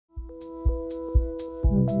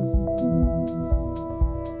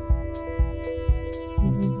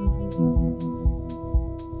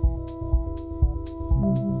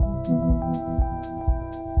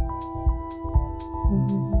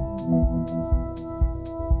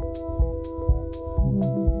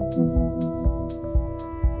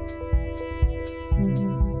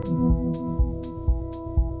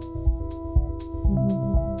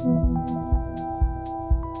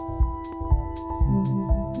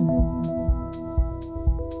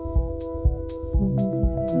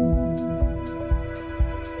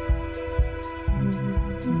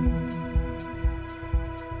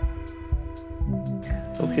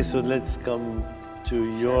Okay, so let's come to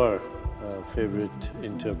your favorite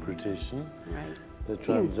interpretation, right. The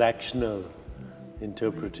transactional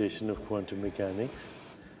interpretation of quantum mechanics,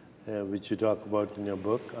 which you talk about in your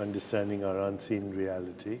book, Understanding Our Unseen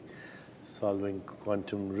Reality, Solving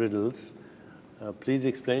Quantum Riddles. Please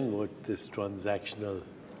explain what this transactional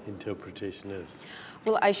interpretation is.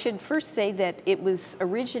 Well, I should first say that it was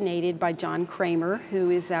originated by John Kramer, who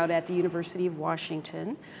is out at the University of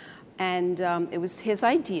Washington. And it was his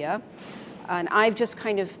idea, and I've just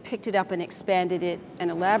kind of picked it up and expanded it and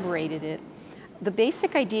elaborated it. The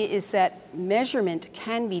basic idea is that measurement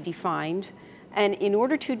can be defined, and in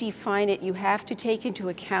order to define it, you have to take into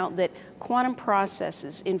account that quantum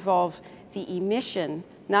processes involve the emission,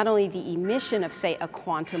 not only the emission of, say, a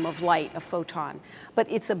quantum of light, a photon, but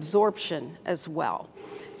its absorption as well.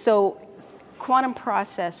 So quantum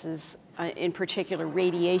processes, in particular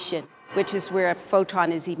radiation, which is where a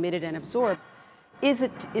photon is emitted and absorbed, is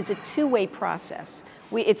a two-way process.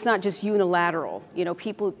 It's not just unilateral. You know,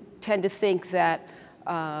 people tend to think that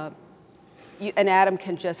an atom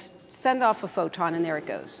can just send off a photon and there it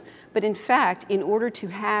goes. But in fact, in order to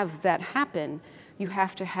have that happen, you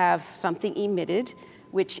have to have something emitted,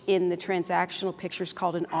 which in the transactional picture is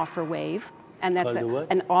called an offer wave. And that's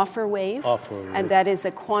an offer wave. And that is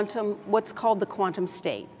a quantum, what's called the quantum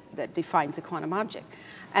state that defines a quantum object.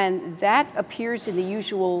 And that appears in the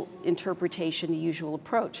usual interpretation, the usual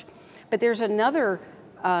approach. But there's another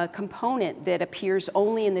component that appears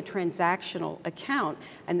only in the transactional account,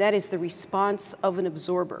 and that is the response of an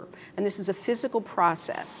absorber. And this is a physical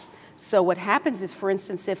process. So what happens is, for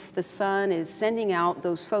instance, if the sun is sending out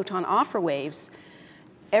those photon offer waves,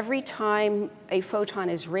 every time a photon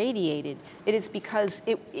is radiated, it is because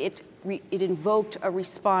it invoked a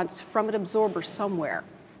response from an absorber somewhere.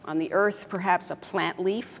 On the Earth, perhaps a plant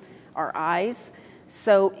leaf, our eyes.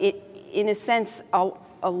 So in a sense,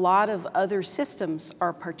 a lot of other systems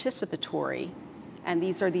are participatory, and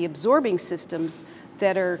these are the absorbing systems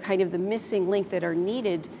that are kind of the missing link that are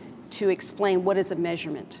needed to explain what is a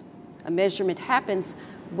measurement. A measurement happens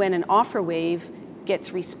when an offer wave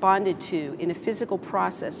gets responded to in a physical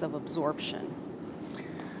process of absorption.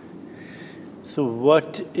 So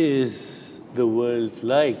what is the world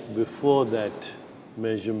like before that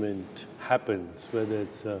measurement happens, whether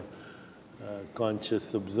it's a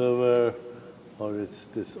conscious observer or it's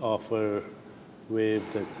this offer wave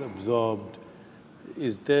that's absorbed?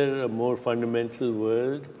 Is there a more fundamental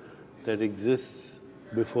world that exists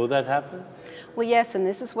before that happens? Well, yes, and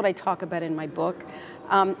this is what I talk about in my book.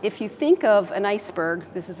 If you think of an iceberg,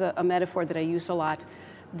 this is a metaphor that I use a lot,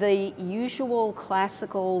 the usual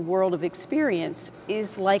classical world of experience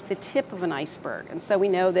is like the tip of an iceberg. And so we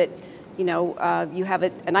know that you have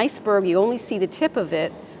an iceberg, you only see the tip of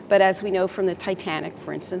it, but as we know from the Titanic,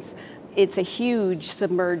 for instance, it's a huge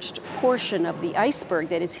submerged portion of the iceberg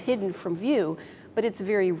that is hidden from view, but it's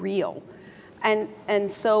very real.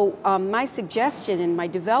 And so my suggestion in my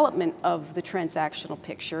development of the transactional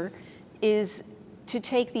picture is to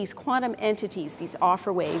take these quantum entities, these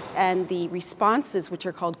offer waves, and the responses, which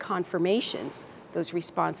are called confirmations, those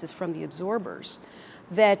responses from the absorbers,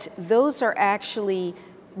 that those are actually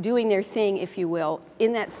doing their thing, if you will,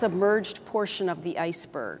 in that submerged portion of the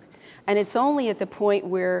iceberg. And it's only at the point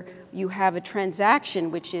where you have a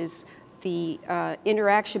transaction, which is the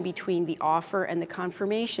interaction between the offer and the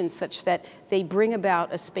confirmation, such that they bring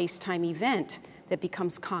about a space-time event that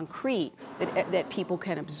becomes concrete, that people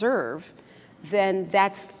can observe, then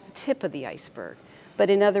that's the tip of the iceberg.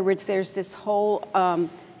 But in other words, there's this whole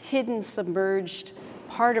hidden, submerged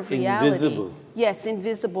part of reality. Invisible. Yes,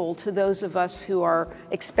 invisible to those of us who are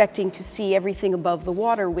expecting to see everything above the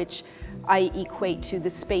water, which I equate to the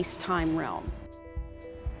space-time realm.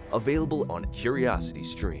 Available on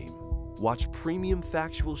CuriosityStream. Watch premium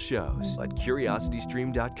factual shows at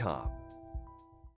curiositystream.com.